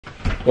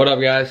What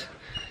up, guys?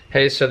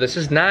 Hey, so this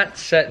is not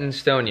set in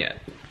stone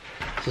yet.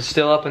 This is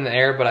still up in the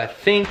air, but I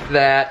think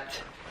that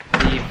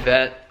the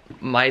Vet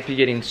might be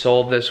getting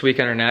sold this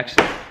weekend or next.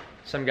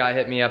 Some guy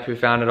hit me up who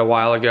found it a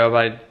while ago,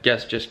 but I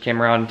guess just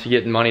came around to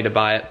get money to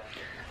buy it.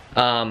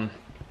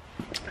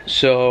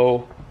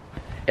 So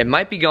it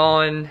might be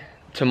gone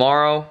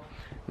tomorrow,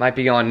 might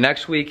be gone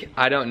next week,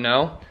 I don't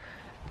know.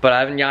 But I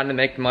haven't gotten to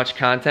make much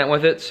content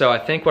with it, so I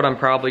think what I'm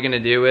probably gonna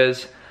do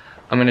is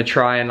I'm gonna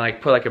try and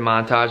like put like a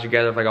montage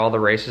together of like all the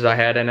races I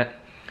had in it.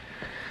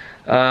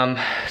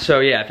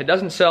 So yeah, if it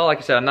doesn't sell, like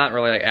I said, I'm not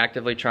really like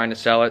actively trying to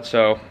sell it,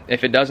 so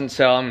if it doesn't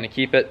sell, I'm gonna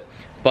keep it.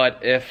 But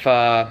if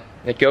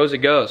it goes, it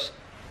goes.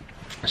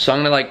 So I'm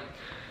gonna like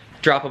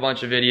drop a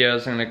bunch of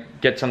videos. I'm gonna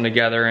get some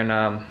together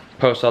and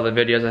post all the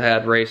videos I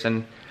had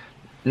racing.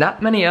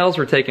 Not many L's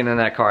were taken in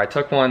that car. I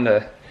took one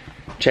to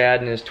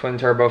Chad and his twin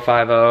turbo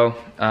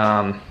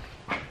 5.0.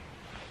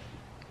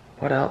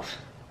 What else?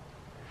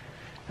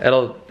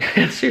 It'll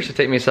seriously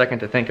take me a second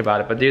to think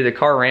about it, but dude, the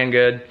car ran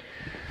good.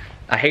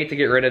 I hate to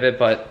get rid of it,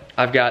 but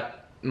I've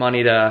got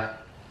money to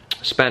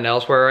spend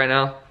elsewhere right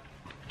now.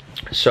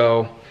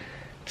 So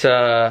it's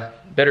a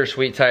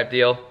bittersweet type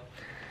deal.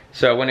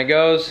 So when it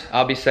goes,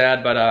 I'll be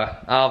sad, but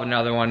I'll have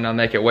another one and I'll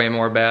make it way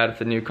more bad with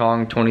the new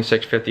Kong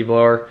 2650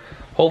 blower.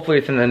 Hopefully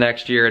within the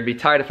next year. It'd be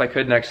tight if I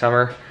could next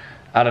summer.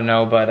 I don't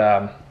know, but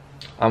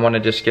I want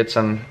to just get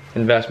some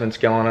investments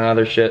going on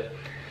other shit.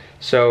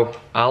 So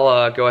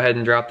I'll go ahead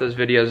and drop those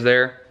videos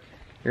there.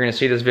 You're gonna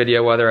see this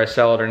video whether I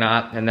sell it or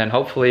not, and then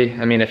hopefully,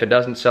 I mean, if it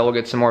doesn't sell, we'll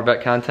get some more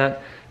Vet content.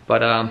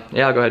 But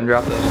yeah, I'll go ahead and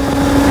drop those.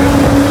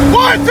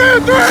 1,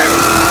 2,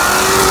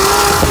 3!